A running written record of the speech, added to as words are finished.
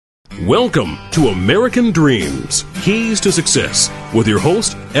Welcome to American Dreams, Keys to Success, with your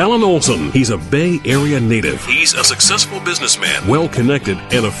host, Alan Olson. He's a Bay Area native. He's a successful businessman, well-connected,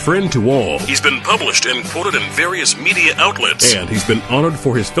 and a friend to all. He's been published and quoted in various media outlets, and he's been honored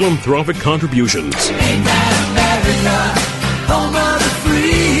for his philanthropic contributions. Ain't that America, home of the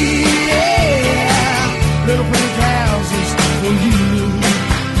free, yeah. Little pink houses for you.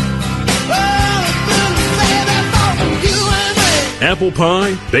 Apple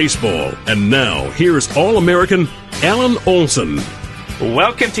pie, baseball, and now here's All-American Alan Olson.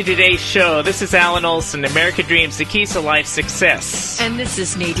 Welcome to today's show. This is Alan Olson, American Dreams, the keys to life success. And this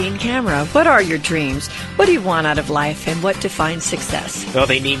is Nadine Camera. What are your dreams? What do you want out of life, and what defines success? Well,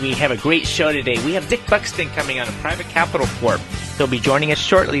 we have a great show today. We have Dick Buxton coming on of Private Capital Corp. He'll be joining us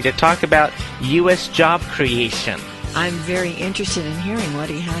shortly to talk about U.S. job creation. I'm very interested in hearing what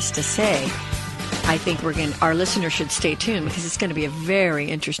he has to say. I think our listeners should stay tuned because it's going to be a very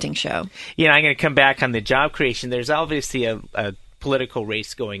interesting show. You know, I'm going to come back on the job creation. There's obviously a political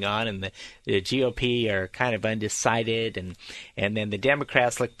race going on, and the GOP are kind of undecided, and then the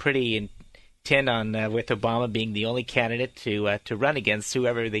Democrats look pretty intent on with Obama being the only candidate to run against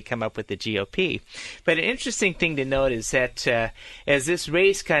whoever they come up with the GOP. But an interesting thing to note is that as this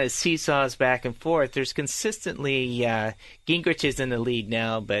race kind of seesaws back and forth, there's consistently Gingrich is in the lead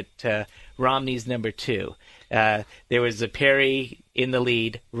now, but Romney's number 2. There was a Perry in the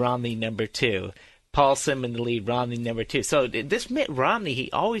lead, Romney number 2. Paulson in the lead, Romney number 2. So this Mitt Romney, he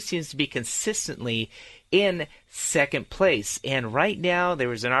always seems to be consistently in second place. And right now, there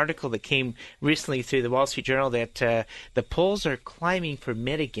was an article that came recently through the Wall Street Journal that the polls are climbing for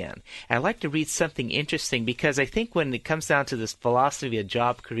Mitt again. And I'd like to read something interesting because I think when it comes down to this philosophy of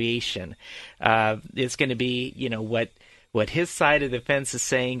job creation, it's going to be, you know, what his side of the fence is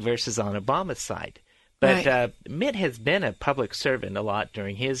saying versus on Obama's side. But right. Mitt has been a public servant a lot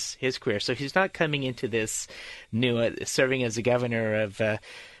during his career, so he's not coming into this new serving as the governor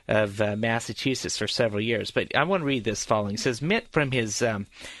of Massachusetts for several years. But I want to read this following. It says, Mitt from his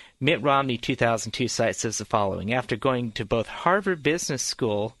Mitt Romney 2002 site says the following. After going to both Harvard Business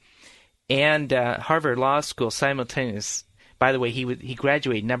School and Harvard Law School simultaneously, by the way, he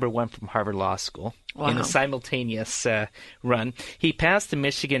graduated number 1 from Harvard Law School. Wow. In a simultaneous run. He passed the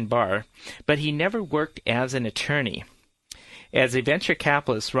Michigan bar, but he never worked as an attorney. As a venture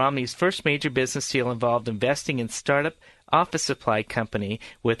capitalist, Romney's first major business deal involved investing in startup office supply company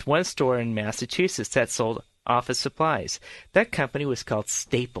with one store in Massachusetts that sold office supplies. That company was called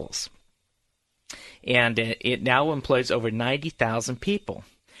Staples, and it now employs over 90,000 people.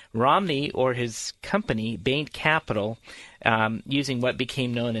 Romney, or his company, Bain Capital, using what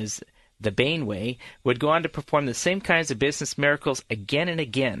became known as the Bain Way, would go on to perform the same kinds of business miracles again and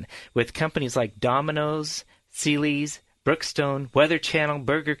again with companies like Domino's, Sealy's, Brookstone, Weather Channel,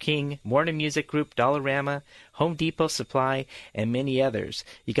 Burger King, Warner Music Group, Dollarama, Home Depot Supply, and many others.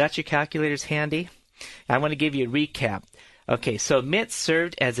 You got your calculators handy? I want to give you a recap. Okay, so Mitt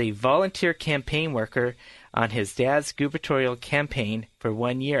served as a volunteer campaign worker on his dad's gubernatorial campaign for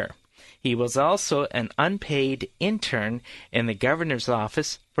 1 year. He was also an unpaid intern in the governor's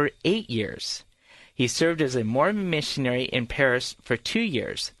office for 8 years. He served as a Mormon missionary in Paris for 2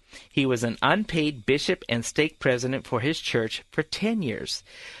 years. He was an unpaid bishop and stake president for his church for 10 years.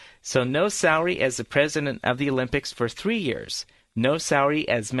 So no salary as the president of the Olympics for 3 years. No salary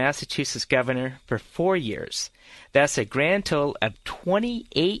as Massachusetts governor for 4 years. That's a grand total of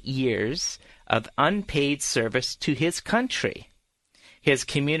 28 years of unpaid service to his country, his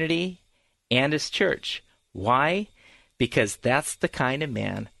community, and his church. Why? Because that's the kind of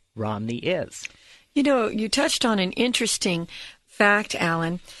man Romney is. You know, you touched on an interesting fact,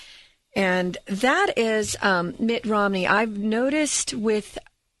 Alan, and that is Mitt Romney. I've noticed with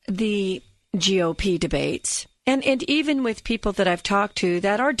the GOP debates, and even with people that I've talked to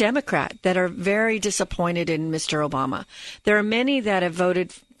that are Democrat, that are very disappointed in Mr. Obama. There are many that have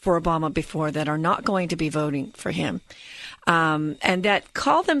voted for Obama before that are not going to be voting for him. And that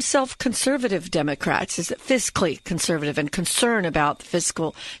call themselves conservative Democrats, is fiscally conservative and concerned about the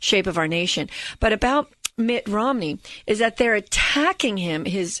fiscal shape of our nation. But about Mitt Romney is that they're attacking him.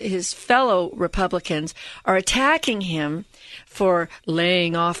 His fellow Republicans are attacking him for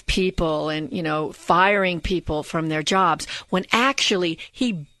laying off people and, you know, firing people from their jobs, when actually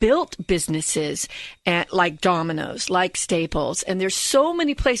he built businesses like Domino's, like Staples. And there's so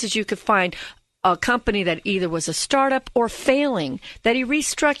many places you could find a company that either was a startup or failing, that he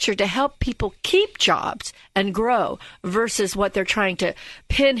restructured to help people keep jobs and grow versus what they're trying to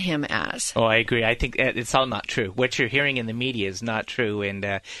pin him as. Oh, I agree. I think it's all not true. What you're hearing in the media is not true.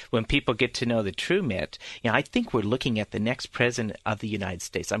 And when people get to know the true Mitt, I think we're looking at the next president of the United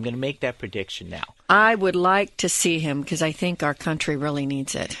States. I'm going to make that prediction now. I would like to see him because I think our country really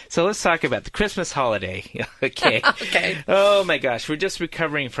needs it. So let's talk about the Christmas holiday. Okay. Okay. Oh, my gosh. We're just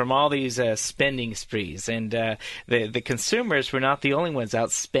recovering from all these spending sprees. And the consumers were not the only ones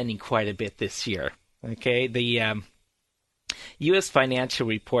out spending quite a bit this year. Okay. The U.S. financial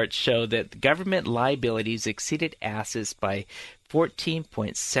reports show that government liabilities exceeded assets by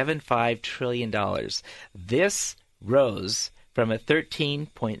 $14.75 trillion. This rose from a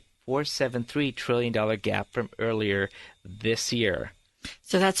 $13.473 trillion gap from earlier this year.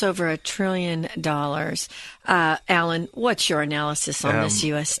 So that's over $1 trillion. Alan, what's your analysis on this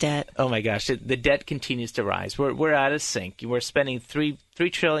U.S. debt? Oh my gosh, the debt continues to rise. We're out of sync. We're spending $3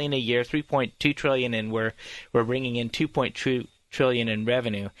 trillion a year, $3.2 trillion, and we're bringing in $2.2 trillion in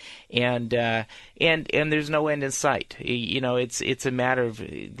revenue, and there's no end in sight. It's a matter of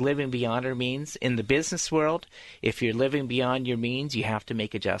living beyond our means. In the business world, if you're living beyond your means, you have to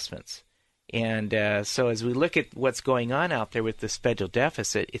make adjustments. And so as we look at what's going on out there with this federal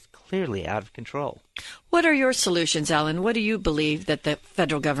deficit, it's clearly out of control. What are your solutions, Alan? What do you believe that the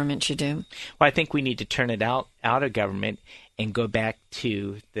federal government should do? Well, I think we need to turn it out of government and go back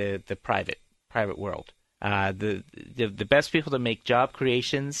to the private world. The best people to make job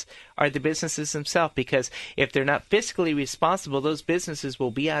creations are the businesses themselves, because if they're not fiscally responsible, those businesses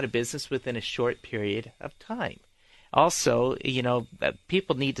will be out of business within a short period of time. Also,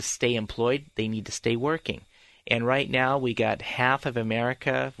 people need to stay employed. They need to stay working. And right now we got half of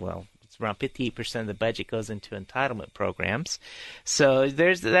America, well, it's around 58% of the budget goes into entitlement programs. So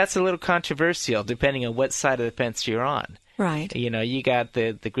that's a little controversial depending on what side of the fence you're on. Right. You got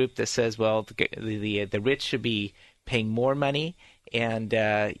the group that says, well, the rich should be paying more money and,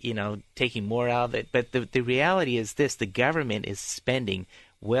 taking more out of it. But the reality is this: the government is spending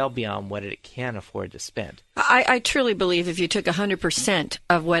well beyond what it can afford to spend. I truly believe if you took 100%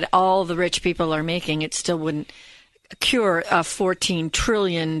 of what all the rich people are making, it still wouldn't cure a $14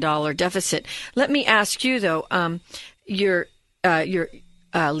 trillion deficit. Let me ask you, though, you're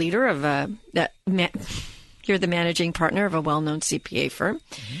leader of you're the managing partner of a well-known CPA firm.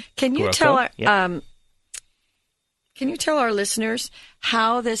 Mm-hmm. Can you tell our listeners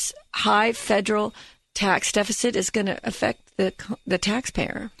how this high federal tax deficit is going to affect the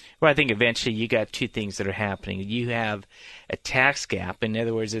taxpayer? Well, I think eventually you got two things that are happening. You have a tax gap. In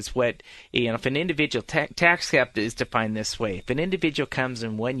other words, it's what, if an individual tax gap is defined this way. If an individual comes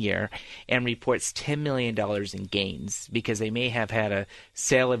in 1 year and reports $10 million in gains because they may have had a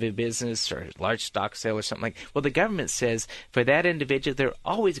sale of a business or a large stock sale or something well, the government says for that individual, they're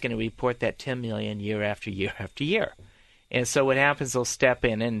always going to report that $10 million year after year after year. And so what happens, they'll step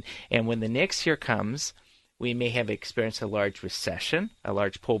in, and when the next year comes, we may have experienced a large recession, a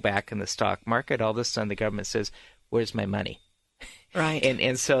large pullback in the stock market. All of a sudden, the government says, "Where's my money?" Right.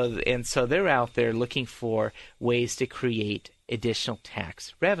 And so they're out there looking for ways to create additional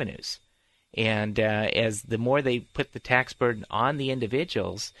tax revenues. And as the more they put the tax burden on the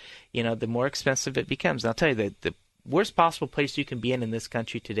individuals, the more expensive it becomes. And I'll tell you that the worst possible place you can be in this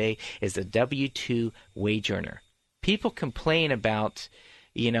country today is a W-2 wage earner. People complain about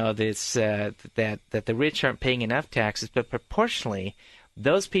this that the rich aren't paying enough taxes, but proportionally,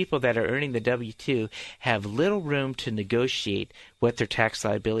 those people that are earning the W-2 have little room to negotiate what their tax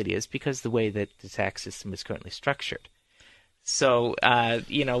liability is because of the way that the tax system is currently structured. So,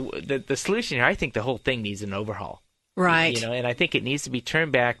 the solution here, I think the whole thing needs an overhaul. Right. And I think it needs to be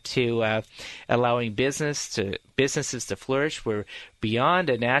turned back to allowing businesses to flourish. We're beyond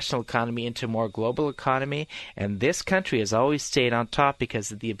a national economy into a more global economy, and this country has always stayed on top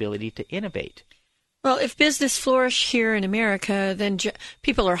because of the ability to innovate. Well, if business flourish here in America, then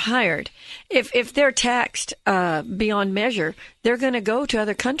people are hired. If they're taxed beyond measure, they're going to go to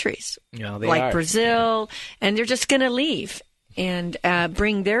other countries like Brazil, and they're just going to leave and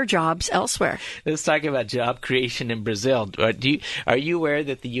bring their jobs elsewhere. Let's talk about job creation in Brazil. Are you aware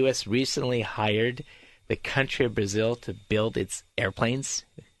that the U.S. recently hired the country of Brazil to build its airplanes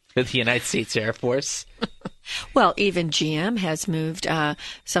for the United States Air Force? Well, even GM has moved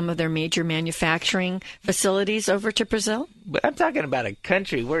some of their major manufacturing facilities over to Brazil. But I'm talking about a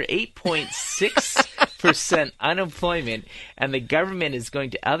country where 8.6% unemployment, and the government is going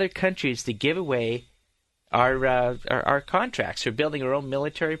to other countries to give away our contracts for building our own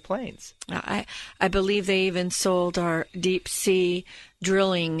military planes. I believe they even sold our deep sea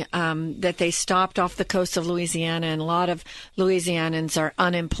drilling that they stopped off the coast of Louisiana, and a lot of Louisianans are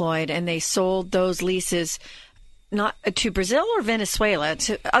unemployed, and they sold those leases not to Brazil or Venezuela,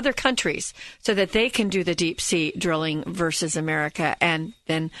 to other countries, so that they can do the deep sea drilling versus America, and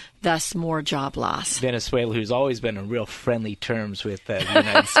then thus more job loss. Venezuela, who's always been on real friendly terms with the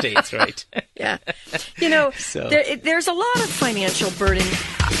United States, right? Yeah. There's a lot of financial burden.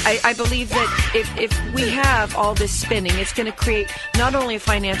 I believe that if we have all this spending, it's going to create not only a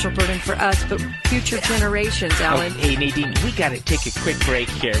financial burden for us, but future generations, Alan. Hey, Nadine, we got to take a quick break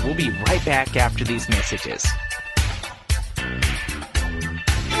here. We'll be right back after these messages.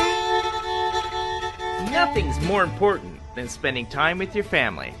 Nothing's more important than spending time with your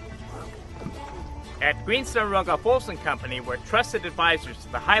family. At Greenstone Rogoff Olson Company, we're trusted advisors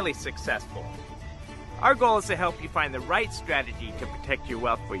to the highly successful. Our goal is to help you find the right strategy to protect your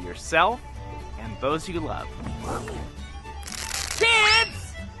wealth for yourself and those you love.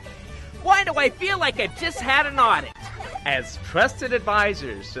 Kids! Why do I feel like I just had an audit? As trusted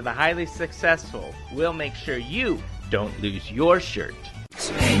advisors to the highly successful, we'll make sure you don't lose your shirt.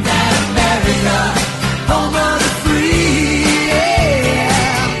 Ain't that America? Home of the free,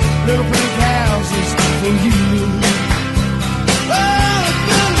 yeah. Little pink houses for you. Oh,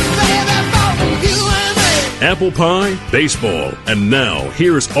 baby, for you and me. Apple pie, baseball, and now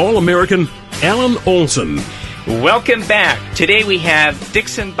here's All-American Alan Olson. Welcome back. Today we have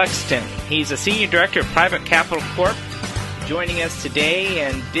Dixon Buxton. He's a Senior Director of Private Capital Corp. Joining us today.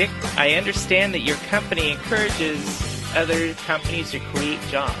 And Dick, I understand that your company encourages other companies to create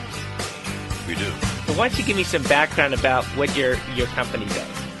jobs. We do. So why don't you give me some background about what your company does?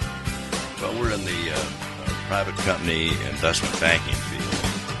 Well, we're in the private company investment banking field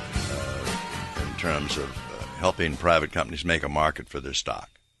in terms of helping private companies make a market for their stock.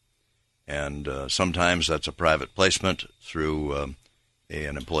 And sometimes that's a private placement through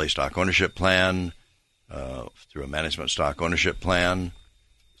an employee stock ownership plan, through a management stock ownership plan,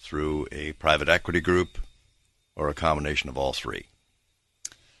 through a private equity group, or a combination of all three.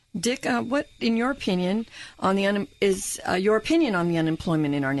 Dick, what, in your opinion, on the your opinion on the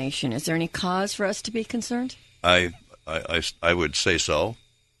unemployment in our nation? Is there any cause for us to be concerned? I would say so,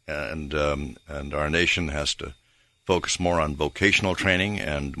 and our nation has to focus more on vocational training,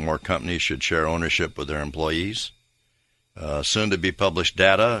 and more companies should share ownership with their employees. Soon to be published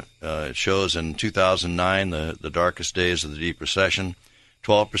data it shows in 2009, the darkest days of the deep recession,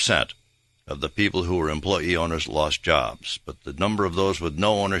 12% of the people who were employee owners lost jobs, but the number of those with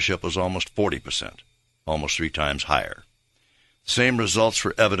no ownership was almost 40%, almost 3 times higher. The same results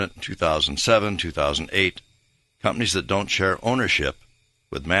were evident in 2007, 2008. Companies that don't share ownership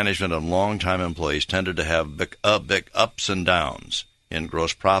with management and long-time employees tended to have big ups and downs in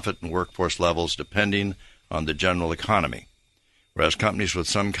gross profit and workforce levels depending on the general economy, whereas companies with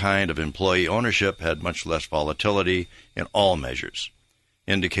some kind of employee ownership had much less volatility in all measures,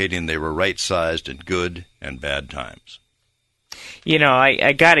 indicating they were right-sized in good and bad times. You know,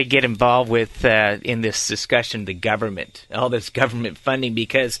 I got to get involved with, in this discussion, the government, all this government funding,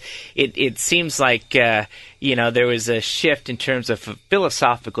 because it seems like, there was a shift in terms of a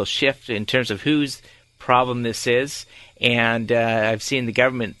philosophical shift in terms of whose problem this is. And I've seen the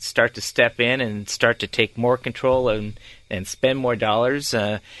government start to step in and start to take more control and spend more dollars.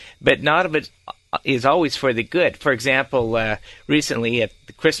 But not of it is always for the good. For example, recently at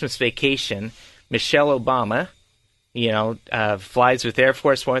the Christmas vacation, Michelle Obama, flies with Air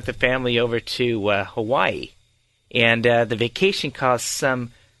Force One with the family over to Hawaii. And the vacation costs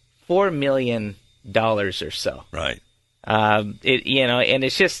some $4 million or so. Right. And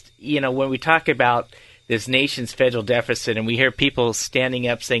it's just, when we talk about this nation's federal deficit, and we hear people standing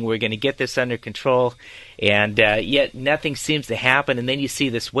up saying we're going to get this under control, and yet nothing seems to happen, and then you see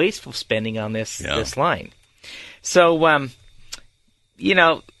this wasteful spending on this line. So, when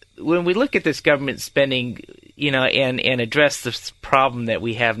we look at this government spending, and address this problem that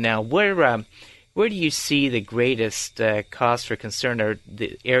we have now, where do you see the greatest cause for concern, or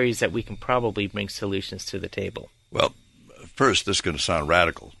the areas that we can probably bring solutions to the table? Well, first, this is going to sound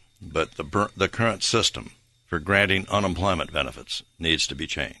radical, but the current system for granting unemployment benefits needs to be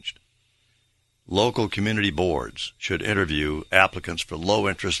changed. Local community boards should interview applicants for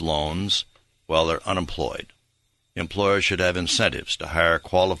low-interest loans while they're unemployed. Employers should have incentives to hire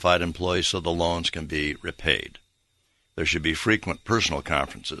qualified employees so the loans can be repaid. There should be frequent personal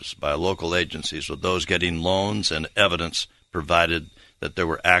conferences by local agencies with those getting loans and evidence provided that there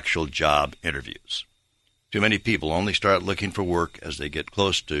were actual job interviews. Too many people only start looking for work as they get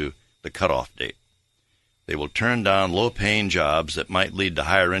close to the cutoff date. They will turn down low-paying jobs that might lead to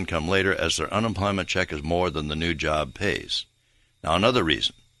higher income later as their unemployment check is more than the new job pays. Now, another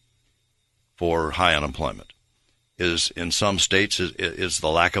reason for high unemployment is in some states is the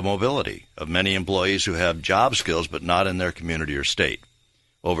lack of mobility of many employees who have job skills but not in their community or state.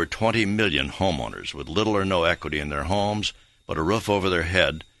 Over 20 million homeowners with little or no equity in their homes but a roof over their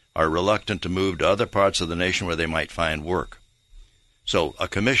head are reluctant to move to other parts of the nation where they might find work. So a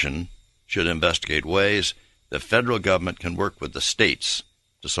commission should investigate ways the federal government can work with the states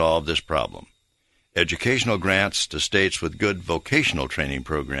to solve this problem. Educational grants to states with good vocational training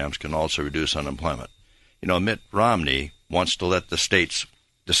programs can also reduce unemployment. You know, Mitt Romney wants to let the states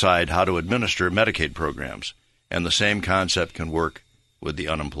decide how to administer Medicaid programs, and the same concept can work with the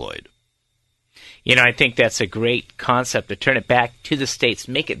unemployed. You know, I think that's a great concept to turn it back to the states,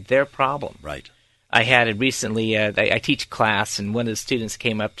 make it their problem. Right. I had it recently, I teach class, and one of the students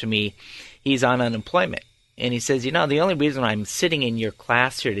came up to me. He's on unemployment. And he says, you know, the only reason I'm sitting in your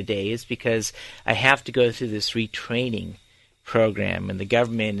class here today is because I have to go through this retraining program, and the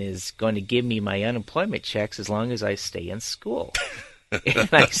government is going to give me my unemployment checks as long as I stay in school. And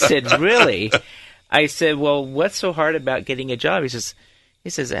I said, really? I said, well, what's so hard about getting a job? He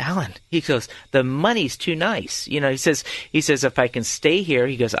says, Alan, he goes, the money's too nice. You know, he says, if I can stay here,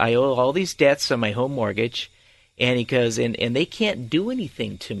 he goes, I owe all these debts on my home mortgage. And he goes, and they can't do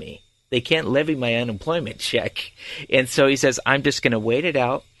anything to me. They can't levy my unemployment check. And so he says, I'm just going to wait it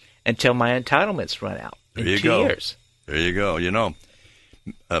out until my entitlements run out in 2 years. There you go. You know,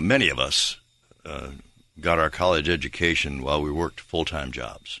 many of us got our college education while we worked full-time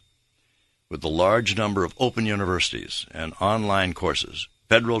jobs. With the large number of open universities and online courses,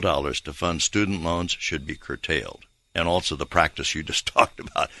 federal dollars to fund student loans should be curtailed, and also the practice you just talked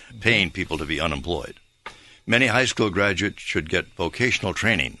about, paying people to be unemployed. Many high school graduates should get vocational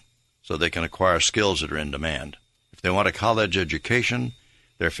training so they can acquire skills that are in demand. If they want a college education,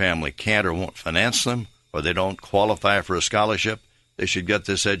 their family can't or won't finance them, or they don't qualify for a scholarship, they should get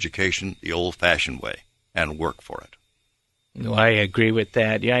this education the old-fashioned way and work for it. Well, I agree with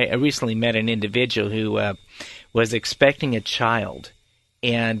that. Yeah, I recently met an individual who was expecting a child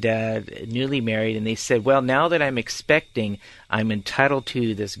and newly married, and they said, well, now that I'm expecting, I'm entitled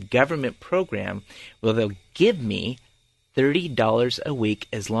to this government program. Well, they'll give me $30 a week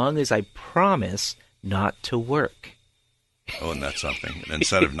as long as I promise not to work. Oh, and that's something. An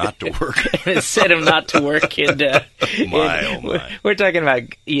incentive not to work. An incentive not to work. And, my. We're talking about,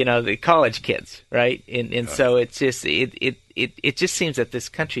 you know, the college kids, right? And so it's just, it just seems that this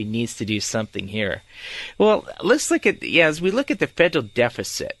country needs to do something here. Well, let's look at, as we look at the federal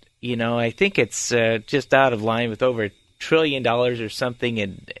deficit, you know, I think it's just out of line with over $1 trillion or something,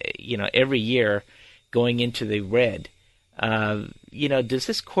 and, you know, every year going into the red. You know, does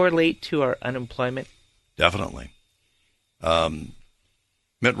this correlate to our unemployment? Definitely.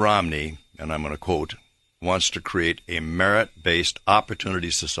 Mitt Romney, and I'm going to quote, wants to create a merit-based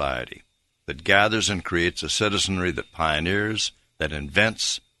opportunity society that gathers and creates a citizenry that pioneers, that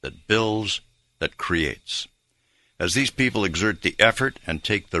invents, that builds, that creates. As these people exert the effort and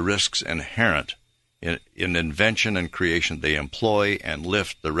take the risks inherent in invention and creation, they employ and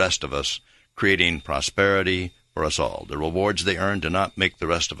lift the rest of us, creating prosperity for us all. The rewards they earn do not make the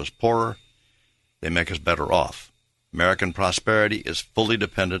rest of us poorer. They make us better off. American prosperity is fully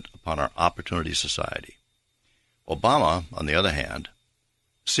dependent upon our opportunity society. Obama, on the other hand,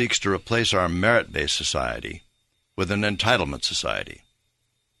 seeks to replace our merit-based society with an entitlement society.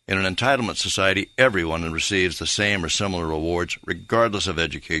 In an entitlement society, everyone receives the same or similar rewards regardless of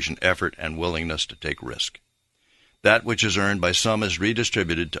education, effort, and willingness to take risk. That which is earned by some is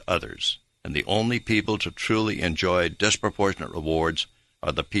redistributed to others, and the only people to truly enjoy disproportionate rewards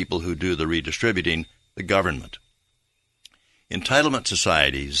are the people who do the redistributing, the government. Entitlement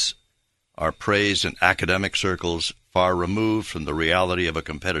societies are praised in academic circles far removed from the reality of a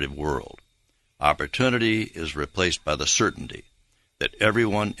competitive world. Opportunity is replaced by the certainty that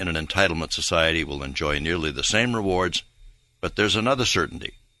everyone in an entitlement society will enjoy nearly the same rewards, but there's another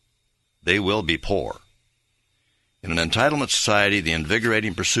certainty. They will be poor. In an entitlement society, the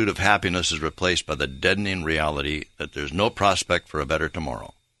invigorating pursuit of happiness is replaced by the deadening reality that there's no prospect for a better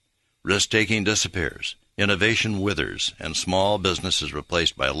tomorrow. Risk-taking disappears. Innovation withers, and small business is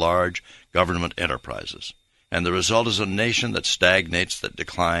replaced by large government enterprises. And the result is a nation that stagnates, that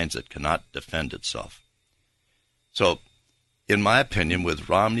declines, that cannot defend itself. So, in my opinion, with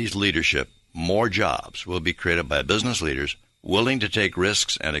Romney's leadership, more jobs will be created by business leaders willing to take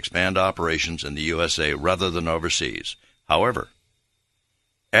risks and expand operations in the USA rather than overseas. However,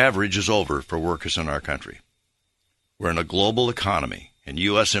 average is over for workers in our country. We're in a global economy, and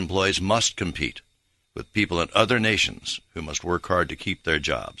U.S. employees must compete. with people in other nations who must work hard to keep their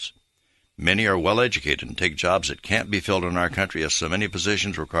jobs. Many are well educated and take jobs that can't be filled in our country, as so many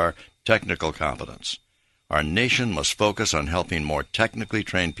positions require technical competence. Our nation must focus on helping more technically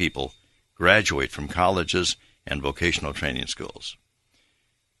trained people graduate from colleges and vocational training schools.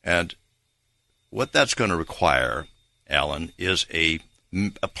 And what that's going to require, Alan, is a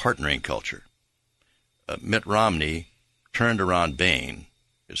partnering culture. Mitt Romney turned around Bain.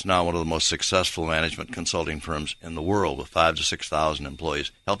 It's now one of the most successful management consulting firms in the world, with 5,000 to 6,000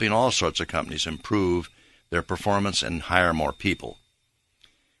 employees, helping all sorts of companies improve their performance and hire more people.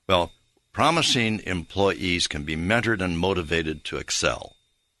 Well, promising employees can be mentored and motivated to excel.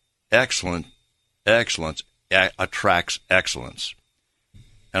 Excellence attracts excellence.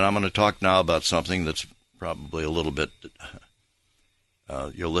 And I'm going to talk now about something that's probably a little bit,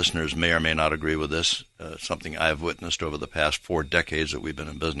 your listeners may or may not agree with this, something I've witnessed over the past 4 decades that we've been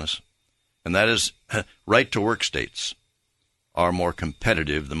in business, and that is right-to-work states are more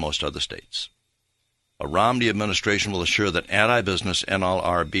competitive than most other states. A Romney administration will assure that anti-business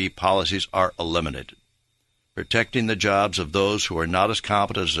NLRB policies are eliminated. Protecting the jobs of those who are not as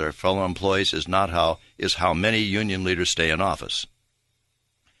competent as their fellow employees is how many union leaders stay in office.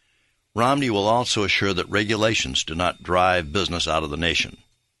 Romney will also assure that regulations do not drive business out of the nation.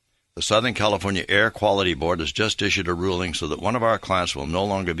 The Southern California Air Quality Board has just issued a ruling so that one of our clients will no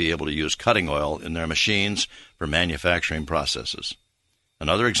longer be able to use cutting oil in their machines for manufacturing processes.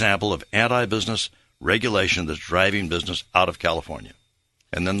 Another example of anti-business regulation that's driving business out of California.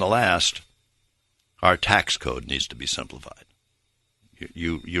 And then the last, our tax code needs to be simplified.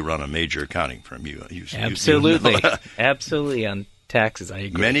 You run a major accounting firm. Absolutely. Absolutely on taxes, I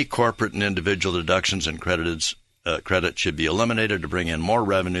agree. Many corporate and individual deductions and credit should be eliminated to bring in more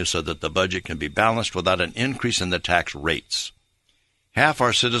revenue so that the budget can be balanced without an increase in the tax rates. Half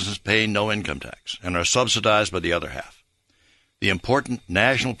our citizens pay no income tax and are subsidized by the other half. The important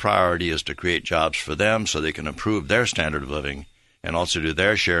national priority is to create jobs for them so they can improve their standard of living and also do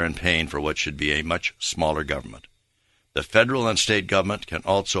their share in paying for what should be a much smaller government. The federal and state government can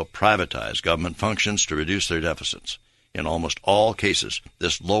also privatize government functions to reduce their deficits. In almost all cases,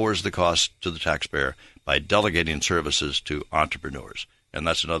 this lowers the cost to the taxpayer by delegating services to entrepreneurs. And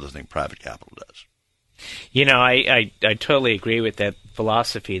that's another thing private capital does. You know, I totally agree with that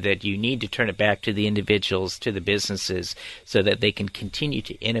philosophy that you need to turn it back to the individuals, to the businesses, so that they can continue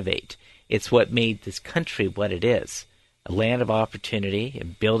to innovate. It's what made this country what it is, a land of opportunity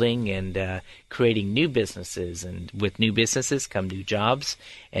and building and creating new businesses. And with new businesses come new jobs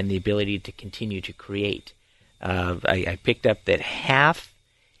and the ability to continue to create. I picked up that half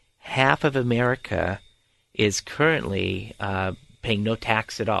of America is currently paying no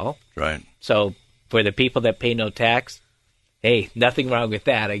tax at all. Right. So for the people that pay no tax, hey, nothing wrong with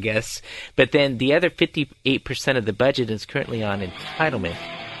that, I guess. But then the other 58% of the budget is currently on entitlement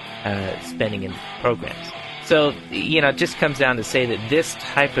spending in programs. So, you know, it just comes down to say that this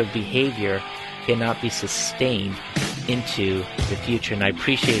type of behavior cannot be sustained into the future, and I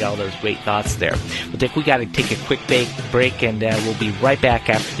appreciate all those great thoughts there. Well, Dick, we got to take a quick break, and we'll be right back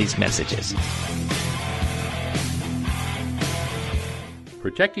after these messages.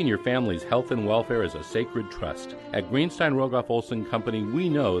 Protecting your family's health and welfare is a sacred trust. At Greenstein Rogoff Olson Company, we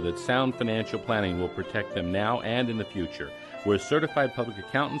know that sound financial planning will protect them now and in the future. We're certified public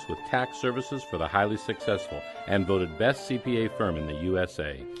accountants with tax services for the highly successful and voted best CPA firm in the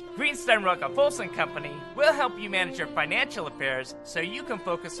USA. Greenstein Rogoff Olson Company will help you manage your financial affairs so you can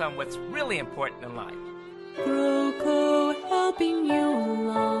focus on what's really important in life. Groco helping you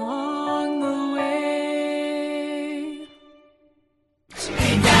along the way.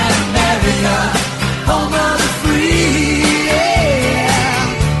 Ain't that America, home of the free,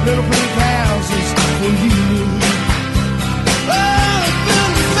 yeah. Little pink houses for you.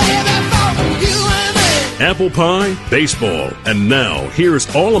 Apple pie, baseball, and now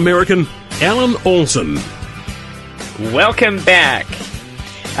here's All-American Alan Olson. Welcome back.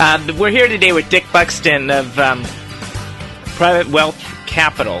 We're here today with Dick Buxton of Private Wealth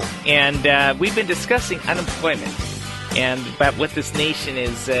Capital, and we've been discussing unemployment and about what this nation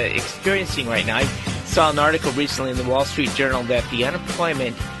is experiencing right now. I saw an article recently in the Wall Street Journal that the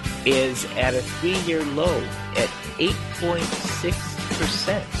unemployment is at a 3-year low at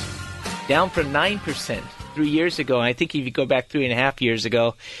 8.6%. Down from 9% 3 years ago. I think if you go back 3.5 years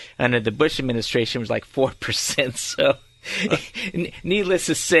ago, under the Bush administration, it was like 4%. So, needless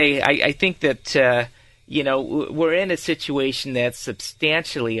to say, I think that we're in a situation that's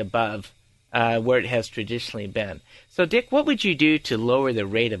substantially above where it has traditionally been. So, Dick, what would you do to lower the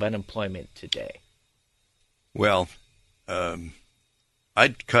rate of unemployment today? Well,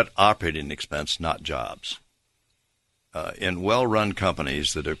 I'd cut operating expense, not jobs. In well-run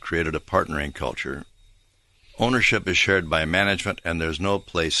companies that have created a partnering culture, ownership is shared by management, and there's no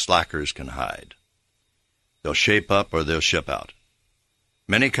place slackers can hide. They'll shape up or they'll ship out.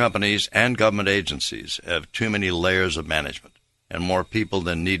 Many companies and government agencies have too many layers of management and more people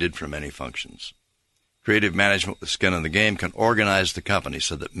than needed for many functions. Creative management with skin in the game can organize the company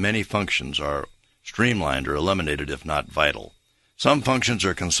so that many functions are streamlined or eliminated if not vital. Some functions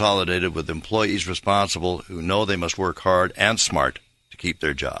are consolidated with employees responsible who know they must work hard and smart to keep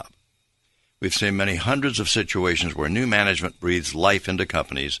their job. We've seen many hundreds of situations where new management breathes life into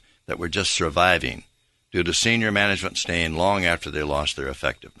companies that were just surviving due to senior management staying long after they lost their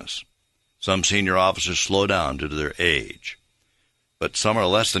effectiveness. Some senior officers slow down due to their age, but some are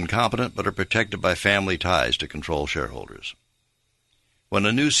less than competent but are protected by family ties to control shareholders. When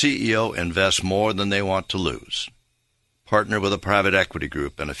a new CEO invests more than they want to lose, partner with a private equity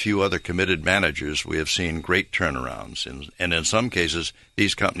group and a few other committed managers, we have seen great turnarounds. And in some cases,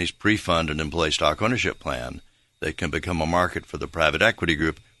 these companies pre-fund an employee stock ownership plan that can become a market for the private equity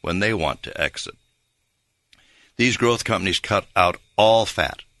group when they want to exit. These growth companies cut out all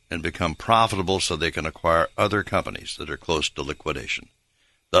fat and become profitable so they can acquire other companies that are close to liquidation,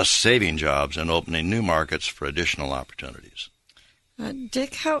 thus saving jobs and opening new markets for additional opportunities.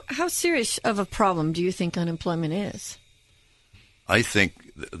 Dick, how serious of a problem do you think unemployment is? I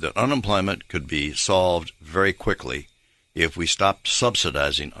think that unemployment could be solved very quickly if we stopped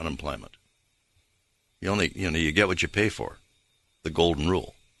subsidizing unemployment. You get what you pay for, the golden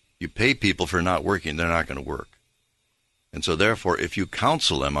rule. You pay people for not working, they're not going to work. And so therefore, if you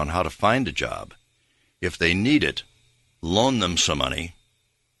counsel them on how to find a job, if they need it, loan them some money,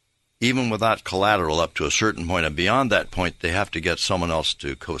 even without collateral up to a certain point, and beyond that point, they have to get someone else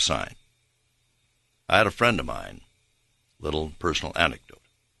to co-sign. I had a friend of mine, little personal anecdote,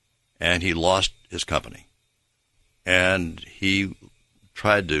 and he lost his company. And he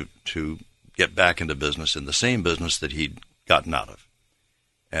tried to get back into business in the same business that he'd gotten out of.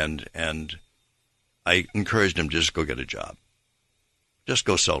 And I encouraged him to just go get a job. Just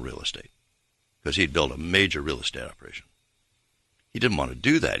go sell real estate, because he'd built a major real estate operation. He didn't want to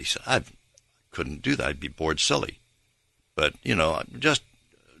do that. He said, I couldn't do that. I'd be bored silly. But,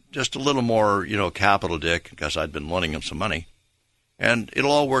 just a little more, capital, Dick, because I'd been loaning him some money, and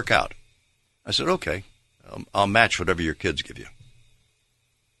it'll all work out. I said, okay, I'll match whatever your kids give you.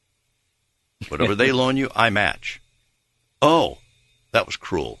 Whatever they loan you, I match. Oh, that was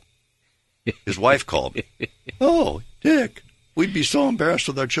cruel. His wife called me. Oh, Dick, we'd be so embarrassed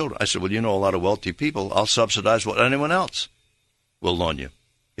with our children. I said, well, a lot of wealthy people. I'll subsidize what anyone else will loan you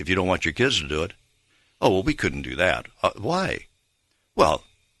if you don't want your kids to do it. Oh, well, we couldn't do that. Why? Well,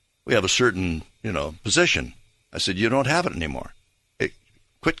 we have a certain, position. I said, you don't have it anymore. Hey,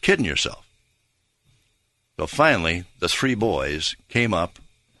 quit kidding yourself. So finally, the three boys came up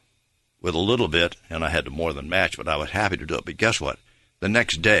with a little bit, and I had to more than match, but I was happy to do it. But guess what? The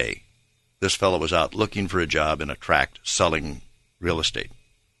next day, this fellow was out looking for a job in a tract selling real estate.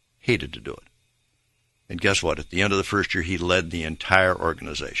 Hated to do it. And guess what? At the end of the first year, he led the entire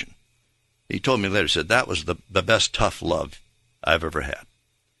organization. He told me later, he said, that was the best tough love I've ever had.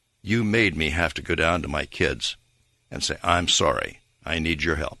 You made me have to go down to my kids and say, I'm sorry, I need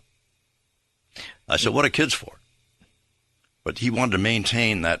your help. I said, what are kids for? But he wanted to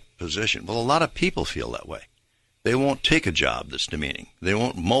maintain that position. Well, a lot of people feel that way. They won't take a job that's demeaning. They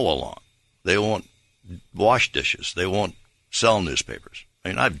won't mow a lawn. They won't wash dishes. They won't sell newspapers. I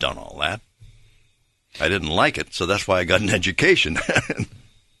mean, I've done all that. I didn't like it, so that's why I got an education.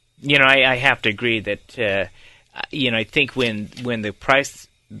 I have to agree that, I think when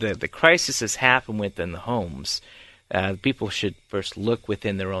the crisis has happened within the homes, people should first look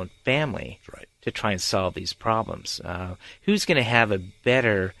within their own family to try and solve these problems. Who's going to have a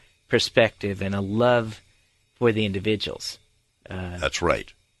better perspective and a love for the individuals? That's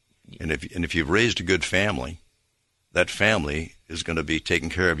right. And if you've raised a good family, that family is going to be taking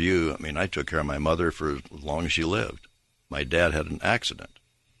care of you. I mean, I took care of my mother for as long as she lived. My dad had an accident.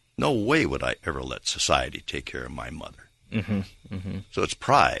 No way would I ever let society take care of my mother. Mm-hmm, mm-hmm. So it's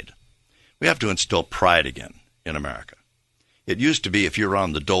pride. We have to instill pride again in America. It used to be if you were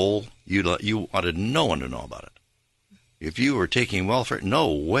on the dole, you wanted no one to know about it. If you were taking welfare,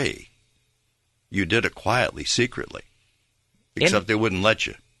 no way. You did it quietly, secretly, except they wouldn't let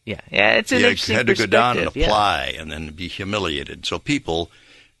you. Yeah, it's an interesting You had to go down and perspective, apply and then be humiliated. So people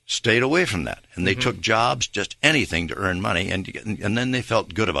stayed away from that, and they took jobs, just anything to earn money, and then they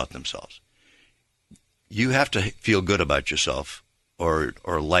felt good about themselves. You have to feel good about yourself, or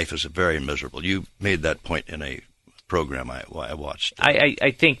life is very miserable. You made that point in a program I watched.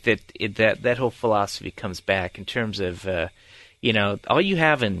 I think that whole philosophy comes back in terms of, all you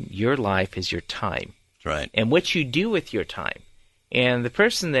have in your life is your time. That's right. And what you do with your time. And the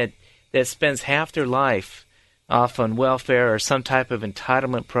person that spends half their life off on welfare or some type of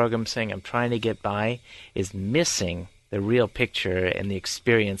entitlement program saying, I'm trying to get by, is missing the real picture and the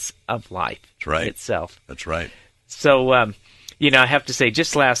experience of life itself. That's right. So, I have to say,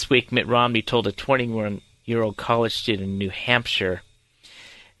 just last week, Mitt Romney told a 21-year-old college student in New Hampshire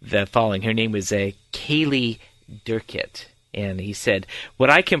the following. Her name was Kaylee Durkett. And he said, what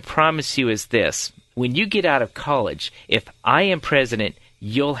I can promise you is this. When you get out of college, if I am president,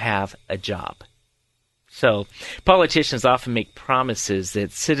 you'll have a job. So politicians often make promises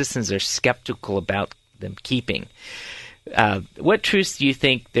that citizens are skeptical about them keeping. What truths do you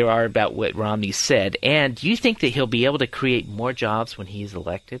think there are about what Romney said? And do you think that he'll be able to create more jobs when he's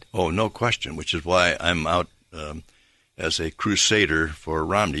elected? Oh, no question, which is why I'm out as a crusader for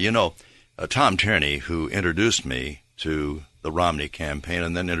Romney. Tom Tierney, who introduced me to the Romney campaign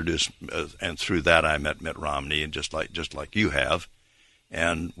and then and through that I met Mitt Romney, and just like you have.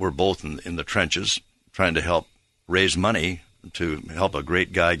 And we're both in the trenches trying to help raise money to help a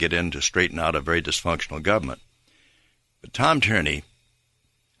great guy get in to straighten out a very dysfunctional government. But Tom Tierney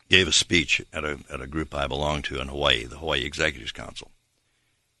gave a speech at a group I belong to in Hawaii, the Hawaii Executives Council.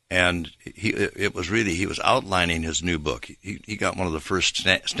 And he was outlining his new book. He got one of the first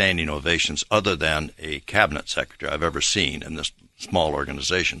standing ovations other than a cabinet secretary I've ever seen in this small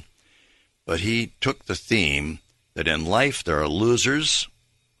organization. But he took the theme that in life there are losers,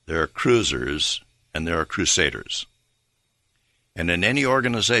 there are cruisers, and there are crusaders. And in any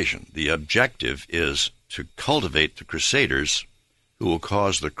organization, the objective is to cultivate the crusaders who will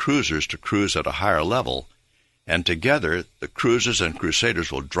cause the cruisers to cruise at a higher level, and together the cruisers and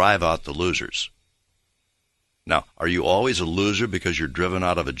crusaders will drive out the losers. Now, are you always a loser because you're driven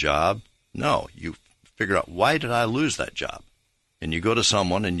out of a job? No, you figure out, why did I lose that job? And you go to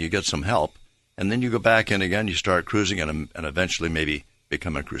someone and you get some help, and then you go back in again, you start cruising, and eventually maybe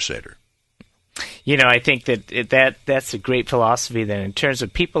become a crusader. I think that's a great philosophy then in terms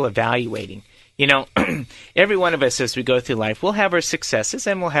of people evaluating. Every one of us as we go through life, we'll have our successes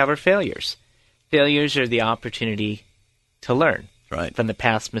and we'll have our failures. Failures are the opportunity to learn from the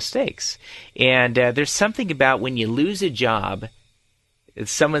past mistakes. And there's something about when you lose a job,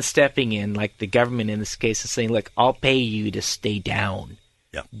 it's someone stepping in, like the government in this case, is saying, look, I'll pay you to stay down.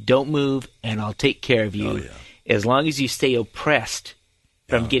 Yep. Don't move, and I'll take care of you as long as you stay oppressed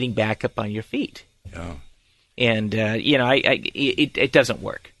from getting back up on your feet. Yeah. And, it doesn't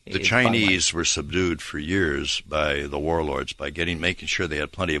work. The Chinese were subdued for years by the warlords by making sure they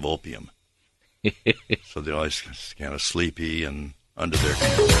had plenty of opium. So they're always kind of sleepy and under their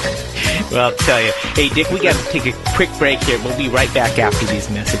control. Well, I'll tell you. Hey, Dick, we got to take a quick break here. We'll be right back after these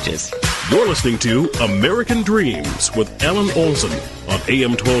messages. You're listening to American Dreams with Alan Olson on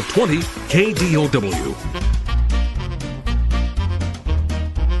AM 1220 KDOW.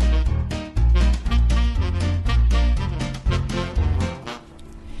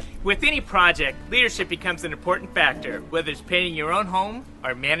 With any project, leadership becomes an important factor, whether it's painting your own home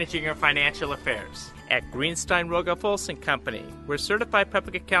or managing your financial affairs. At Greenstein Rogoff Olson Company, we're certified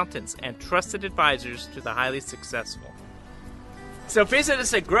public accountants and trusted advisors to the highly successful. So visit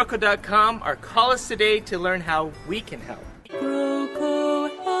us at Groco.com or call us today to learn how we can help.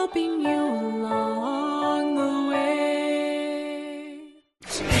 Groco, helping you along the way.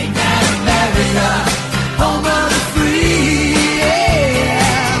 Ain't that America, home of the free, yeah.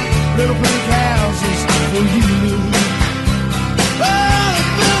 Little pink houses for you.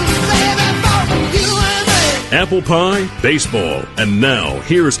 Apple pie, baseball, and now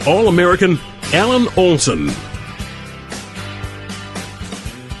here's All-American Alan Olson.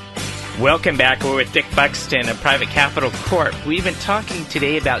 Welcome back. We're with Dick Buxton of Private Capital Corp. We've been talking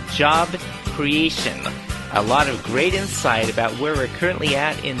today about job creation. A lot of great insight about where we're currently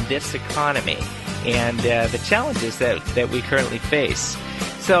at in this economy and the challenges that we currently face.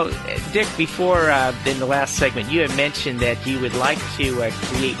 So, Dick, before in the last segment, you had mentioned that you would like to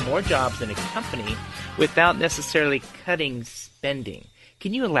create more jobs in a company without necessarily cutting spending.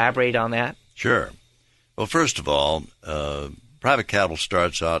 Can you elaborate on that? Sure. Well, first of all, private capital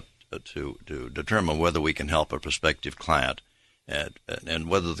starts out to determine whether we can help a prospective client and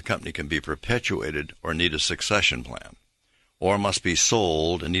whether the company can be perpetuated or need a succession plan, or must be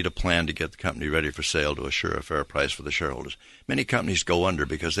sold and need a plan to get the company ready for sale to assure a fair price for the shareholders. Many companies go under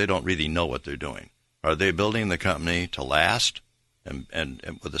because they don't really know what they're doing. Are they building the company to last and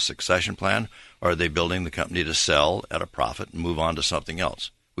with a succession plan, or are they building the company to sell at a profit and move on to something else?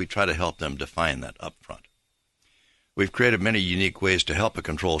 We try to help them define that up front. We've created many unique ways to help a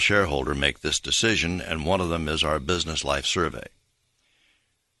control shareholder make this decision, and one of them is our Business Life Survey.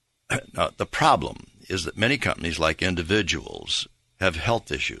 Now, the problem is that many companies, like individuals, have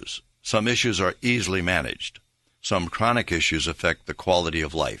health issues. Some issues are easily managed. Some chronic issues affect the quality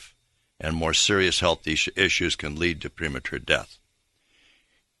of life, and more serious health issues can lead to premature death.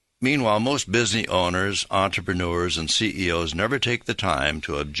 Meanwhile, most business owners, entrepreneurs, and CEOs never take the time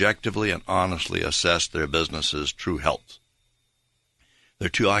to objectively and honestly assess their business's true health. They're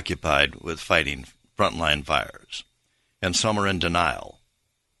too occupied with fighting frontline fires, and some are in denial,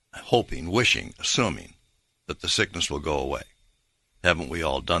 hoping, wishing, assuming that the sickness will go away. Haven't we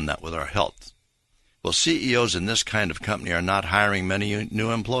all done that with our health? Well, CEOs in this kind of company are not hiring many new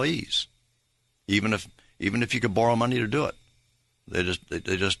employees, even if you could borrow money to do it. They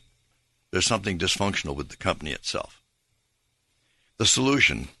just there's something dysfunctional with the company itself. The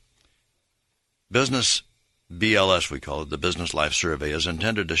solution, Business BLS, we call it, the Business Life Survey, is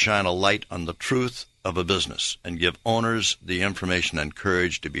intended to shine a light on the truth of a business and give owners the information and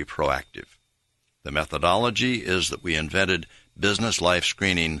courage to be proactive. The methodology is that we invented business life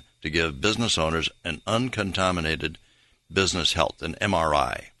screening to give business owners an uncontaminated business health, an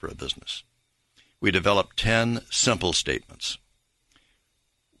MRI for a business. We developed 10 simple statements.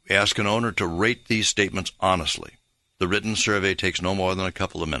 We ask an owner to rate these statements honestly. The written survey takes no more than a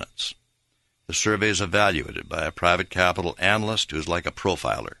couple of minutes. The survey is evaluated by a private capital analyst who's like a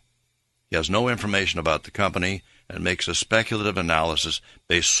profiler. He has no information about the company and makes a speculative analysis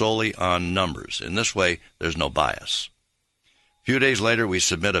based solely on numbers. In this way, there's no bias. A few days later, we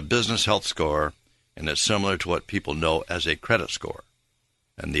submit a business health score, and it's similar to what people know as a credit score.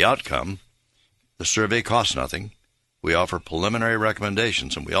 And the outcome, the survey costs nothing. We offer preliminary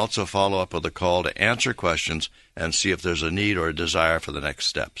recommendations, and we also follow up with a call to answer questions and see if there's a need or a desire for the next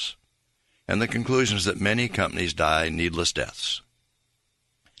steps. And the conclusion is that many companies die needless deaths.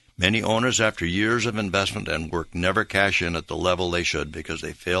 Many owners, after years of investment and work, never cash in at the level they should because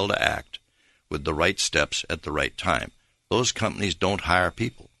they fail to act with the right steps at the right time. Those companies don't hire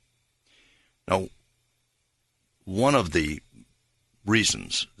people. Now, one of the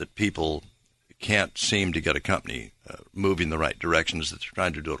reasons that people can't seem to get a company moving the right direction is that they're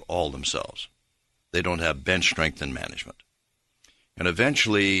trying to do it all themselves. They don't have bench strength in management. And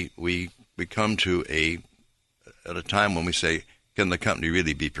eventually we come to at a time when we say, can the company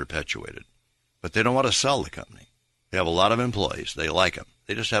really be perpetuated? But they don't want to sell the company. They have a lot of employees. They like them.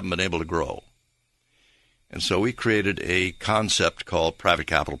 They just haven't been able to grow. And so we created a concept called Private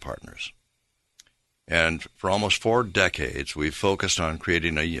Capital Partners. And for almost 4 decades, we've focused on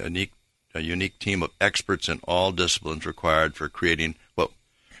creating a unique team of experts in all disciplines required for creating what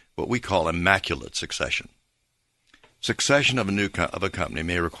we call immaculate succession. Succession of a company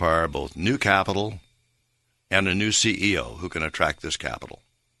may require both new capital and a new CEO who can attract this capital.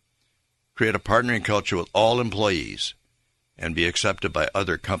 Create a partnering culture with all employees and be accepted by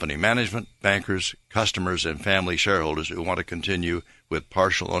other company management, bankers, customers, and family shareholders who want to continue with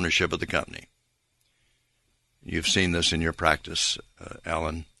partial ownership of the company. You've seen this in your practice,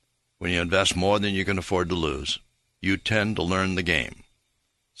 Alan. When you invest more than you can afford to lose, you tend to learn the game.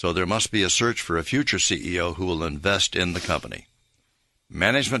 So there must be a search for a future CEO who will invest in the company.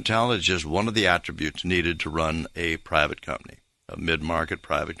 Management talent is just one of the attributes needed to run a private company, a mid-market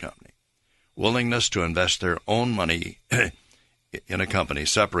private company. Willingness to invest their own money in a company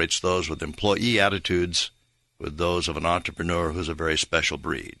separates those with employee attitudes with those of an entrepreneur who's a very special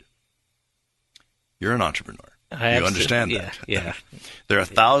breed. You're an entrepreneur. You understand that. Yeah. There are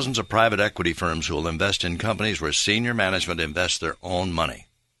thousands of private equity firms who will invest in companies where senior management invests their own money.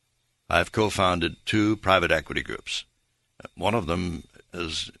 I've co-founded 2 private equity groups. One of them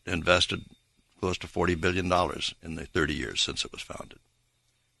has invested close to $40 billion in the 30 years since it was founded.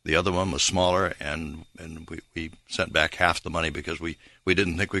 The other one was smaller, and we sent back half the money because we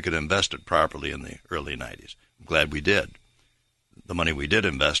didn't think we could invest it properly in the early 90s. I'm glad we did. The money we did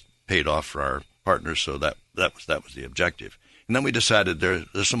invest paid off for our partners, so that was the objective. And then we decided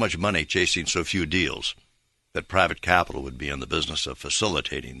there's so much money chasing so few deals that private capital would be in the business of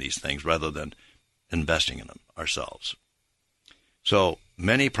facilitating these things rather than investing in them ourselves. So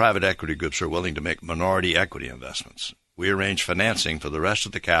many private equity groups are willing to make minority equity investments. We arrange financing for the rest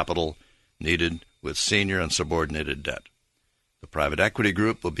of the capital needed with senior and subordinated debt. The private equity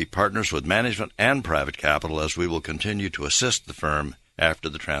group will be partners with management and private capital as we will continue to assist the firm after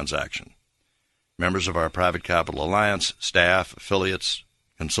the transaction. Members of our Private Capital Alliance, staff, affiliates,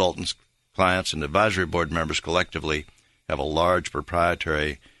 consultants, clients, and advisory board members collectively have a large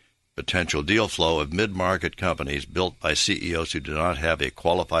proprietary potential deal flow of mid-market companies built by CEOs who do not have a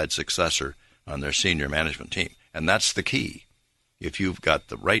qualified successor on their senior management team. And that's the key. If you've got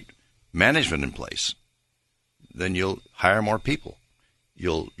the right management in place, then you'll hire more people.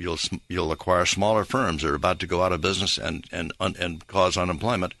 You'll acquire smaller firms that are about to go out of business and cause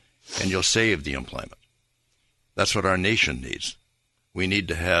unemployment, and you'll save the employment. That's what our nation needs. We need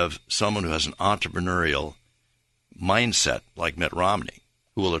to have someone who has an entrepreneurial mindset like Mitt Romney,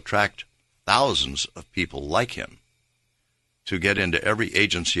 who will attract thousands of people like him to get into every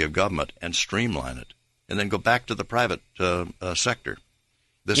agency of government and streamline it, and then go back to the private sector.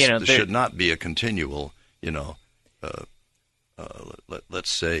 This should not be a continual, let's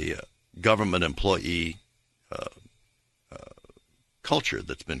say, government employee culture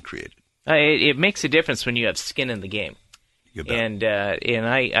that's been created. It makes a difference when you have skin in the game. You bet. And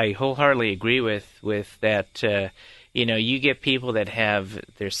I wholeheartedly agree with that. You get people that have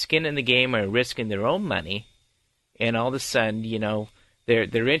their skin in the game or risking their own money, and all of a sudden,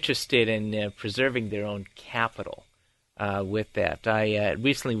 they're interested in preserving their own capital with that. I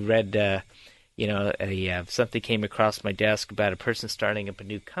recently read, something came across my desk about a person starting up a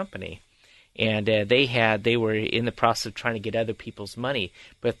new company, and they were in the process of trying to get other people's money,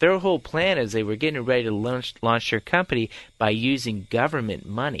 but their whole plan is they were getting ready to launch their company by using government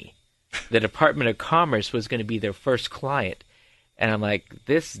money. The Department of Commerce was going to be their first client. And I'm like,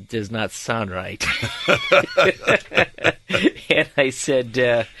 this does not sound right. And I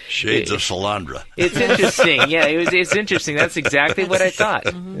said... Shades of Salandra. It's interesting. Yeah, it's interesting. That's exactly what I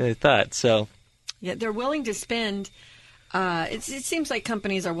thought. So. Yeah, they're willing to spend... it seems like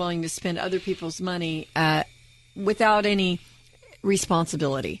companies are willing to spend other people's money without any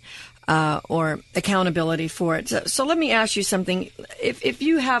responsibility or accountability for it. So let me ask you something. If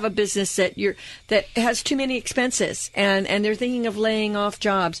you have a business that has too many expenses and they're thinking of laying off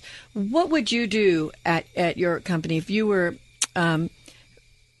jobs, what would you do at your company if you were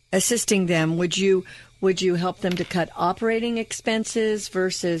assisting them? Would you help them to cut operating expenses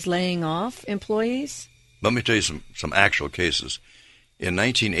versus laying off employees? Let me tell you some actual cases. In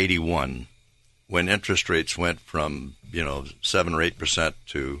 1981, when interest rates went from 7 or 8%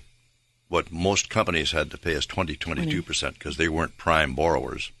 to what most companies had to pay us 22% because they weren't prime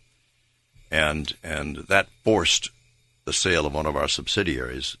borrowers, and that forced the sale of one of our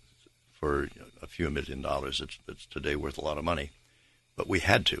subsidiaries for a few $1 million. It's today worth a lot of money, but we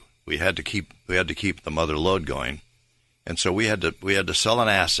had to keep the mother lode going, and so we had to sell an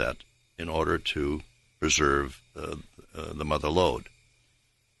asset in order to preserve the mother lode.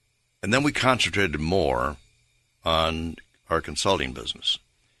 And then we concentrated more on our consulting business.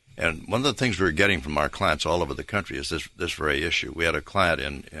 And one of the things we were getting from our clients all over the country is this very issue. We had a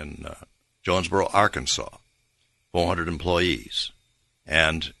client in Jonesboro, Arkansas, 400 employees.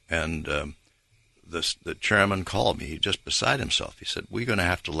 And the chairman called me. He just beside himself. He said, we're going to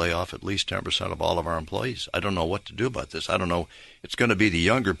have to lay off at least 10% of all of our employees. I don't know what to do about this. I don't know. It's going to be the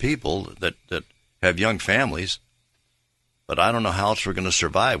younger people that have young families, but I don't know how else we're going to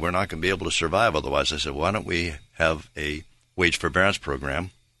survive. We're not going to be able to survive otherwise. I said, why don't we have a wage forbearance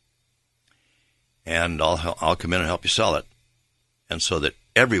program, and I'll come in and help you sell it, and so that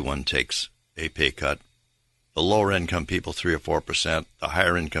everyone takes a pay cut. The lower income people 3 or 4%, the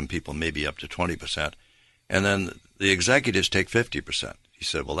higher income people maybe up to 20%, and then the executives take 50%. He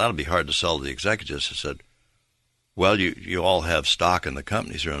said, well, that'll be hard to sell to the executives. I said, well, you all have stock in the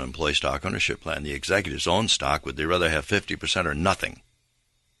companies. You're an employee stock ownership plan. The executives own stock. Would they rather have 50% or nothing?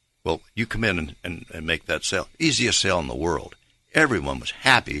 Well, you come in and make that sale. Easiest sale in the world. Everyone was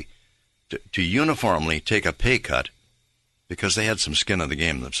happy to uniformly take a pay cut because they had some skin in the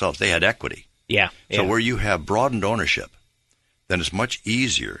game themselves. They had equity. Yeah. So where you have broadened ownership, then it's much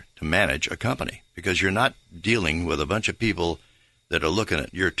easier to manage a company because you're not dealing with a bunch of people that are looking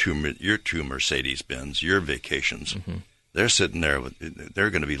at your two Mercedes-Benz, your vacations. Mm-hmm. They're sitting there, they're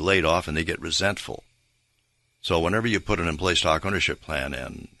going to be laid off, and they get resentful. So whenever you put an employee stock ownership plan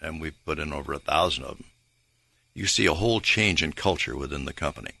in, and we put in over 1,000 of them, you see a whole change in culture within the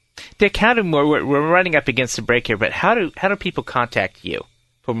company. Dick, we're running up against the break here, but how do people contact you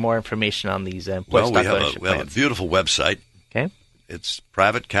for more information on these employee stock ownership plans? We have a beautiful website. Okay. It's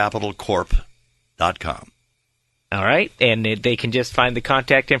privatecapitalcorp.com. All right, and they can just find the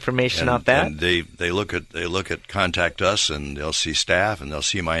contact information off that. And they look at contact us, and they'll see staff, and they'll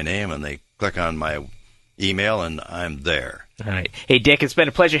see my name, and they click on my email, and I'm there. All right, hey Dick, it's been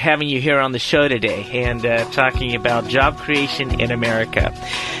a pleasure having you here on the show today and talking about job creation in America.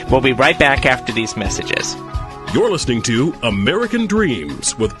 We'll be right back after these messages. You're listening to American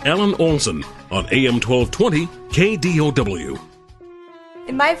Dreams with Alan Olson on AM 1220 KDOW.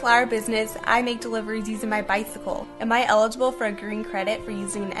 In my flower business, I make deliveries using my bicycle. Am I eligible for a green credit for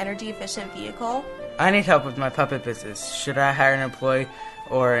using an energy-efficient vehicle? I need help with my puppet business. Should I hire an employee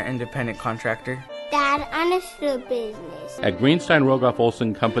or an independent contractor? Dad, understood business. At Greenstein Rogoff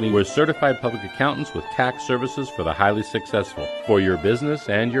Olson Company, we're certified public accountants with tax services for the highly successful. For your business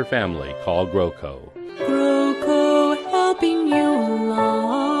and your family, call GrowCo. GrowCo, helping you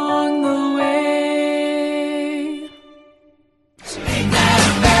along the way. Ain't that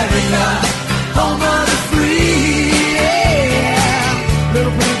America, home of the free? Yeah.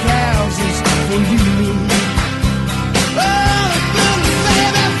 Little pink houses for you.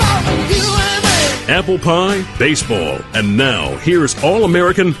 Apple pie, baseball, and now here's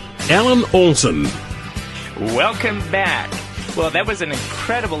All-American Alan Olson. Welcome back. Well, that was an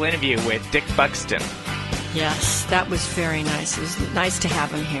incredible interview with Dick Buxton. Yes, that was very nice. It was nice to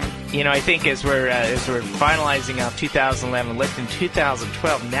have him here. You know, I think as we're finalizing out 2011, looking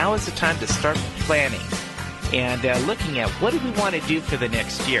 2012, now is the time to start planning and looking at what do we want to do for the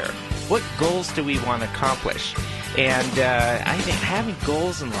next year? What goals do we want to accomplish? And I think having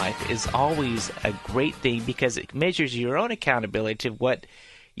goals in life is always a great thing because it measures your own accountability to what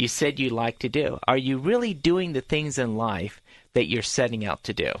you said you like to do. Are you really doing the things in life that you're setting out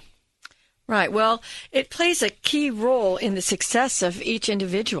to do? Right. Well, it plays a key role in the success of each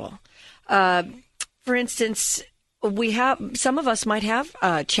individual. For instance, some of us might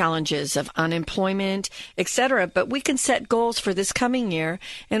have challenges of unemployment, etc., but we can set goals for this coming year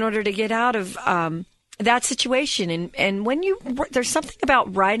in order to get out of that situation. And when there's something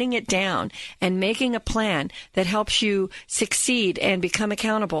about writing it down and making a plan that helps you succeed and become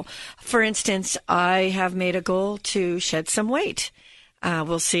accountable. For instance, I have made a goal to shed some weight.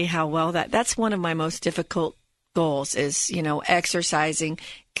 We'll see how well that's one of my most difficult goals is, exercising,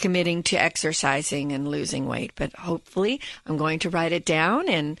 committing to exercising and losing weight. But hopefully I'm going to write it down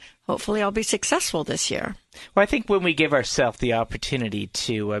and hopefully I'll be successful this year. Well, I think when we give ourselves the opportunity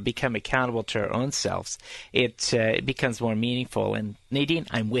to become accountable to our own selves, it becomes more meaningful. And Nadine,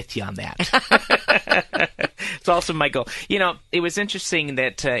 I'm with you on that. It's also my goal. It was interesting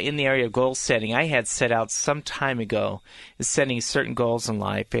that in the area of goal setting, I had set out some time ago setting certain goals in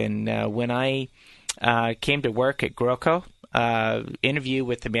life. And when I came to work at GrowCo, interview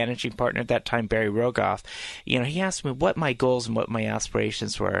with the managing partner at that time, Barry Rogoff, he asked me what my goals and what my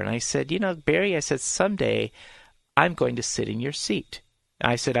aspirations were. And I said, Barry, someday I'm going to sit in your seat.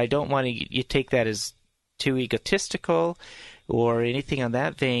 I said, I don't want you take that as too egotistical or anything on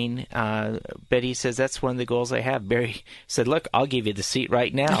that vein. But he says, that's one of the goals I have. Barry said, look, I'll give you the seat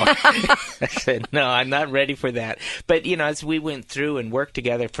right now. I said, no, I'm not ready for that. But, as we went through and worked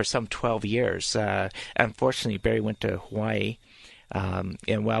together for some 12 years, unfortunately, Barry went to Hawaii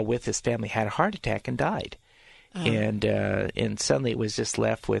and while with his family had a heart attack and died. Oh. And suddenly it was just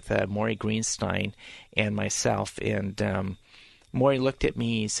left with Maury Greenstein and myself. And Maury looked at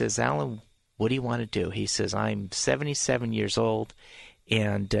me, he says, Alan, what do you want to do? He says, I'm 77 years old,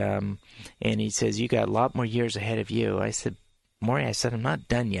 and he says, you got a lot more years ahead of you. I said, Maury, I'm not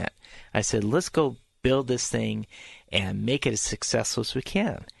done yet. I said, let's go build this thing and make it as successful as we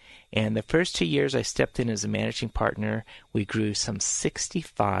can. And the first 2 years I stepped in as a managing partner, we grew some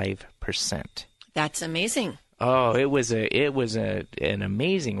 65%. That's amazing. Oh, it was an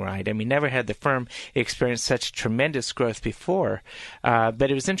amazing ride. I mean, never had the firm experienced such tremendous growth before. But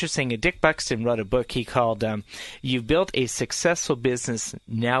it was interesting. Dick Buxton wrote a book he called "You've Built a Successful Business,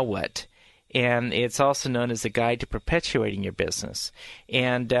 Now What?" And it's also known as a guide to perpetuating your business.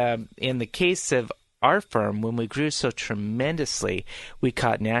 And in the case of our firm, when we grew so tremendously, we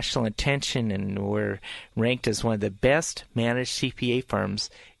caught national attention and were ranked as one of the best managed CPA firms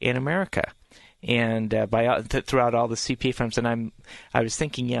in America. And throughout all the CPA firms, and I was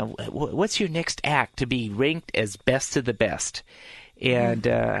thinking, what's your next act to be ranked as best of the best? And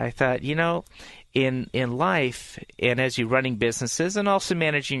I thought, in life, and as you're running businesses and also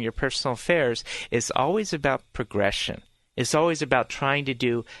managing your personal affairs, it's always about progression. It's always about trying to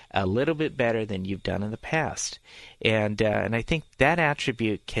do a little bit better than you've done in the past. And I think that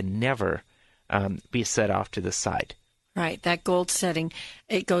attribute can never be set off to the side. Right, that goal setting,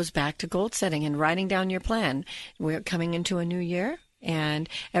 it goes back to goal setting and writing down your plan. We're coming into a new year, and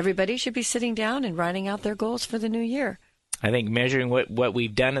everybody should be sitting down and writing out their goals for the new year. I think measuring what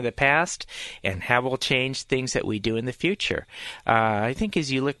we've done in the past and how we'll change things that we do in the future. I think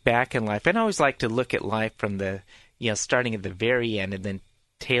as you look back in life, and I always like to look at life from the, starting at the very end and then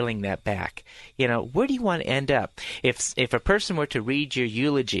tailing that back. Where do you want to end up? If a person were to read your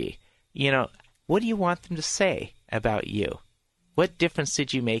eulogy, what do you want them to say about you? What difference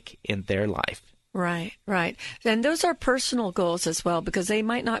did you make in their life? Right. And those are personal goals as well, because they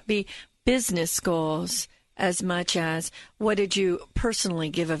might not be business goals as much as what did you personally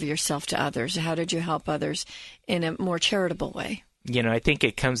give of yourself to others? How did you help others in a more charitable way? You know, I think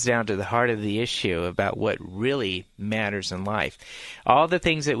it comes down to the heart of the issue about what really matters in life. All the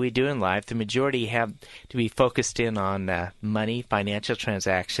things that we do in life, the majority have to be focused in on money, financial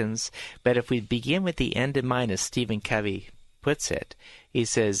transactions. But if we begin with the end in mind, as Stephen Covey puts it, he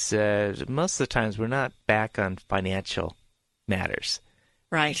says most of the times we're not back on financial matters.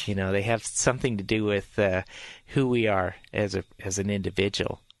 Right. You know, they have something to do with who we are as an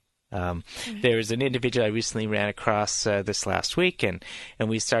individual. There was an individual I recently ran across this last week, and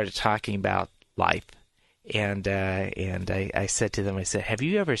we started talking about life. And I said to them, I said, have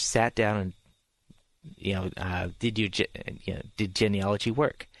you ever sat down and, did genealogy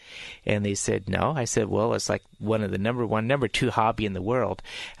work? And they said, no. I said, well, it's like one of the number 2 hobby in the world.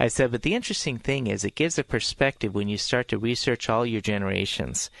 I said, but the interesting thing is it gives a perspective when you start to research all your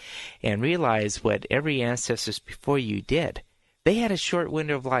generations and realize what every ancestors before you did. They had a short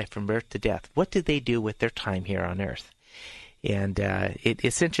window of life from birth to death. What did they do with their time here on Earth? And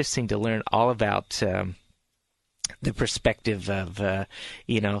it's interesting to learn all about the perspective of,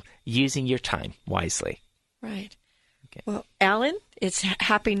 using your time wisely. Right. Okay. Well, Alan, it's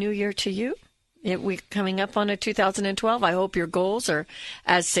Happy New Year to you. We're coming up on 2012. I hope your goals are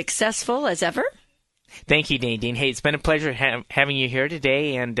as successful as ever. Thank you, Nadine. Hey, it's been a pleasure having you here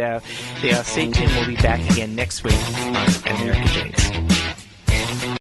today, and stay tuned. We'll be back again next week on American Dreams.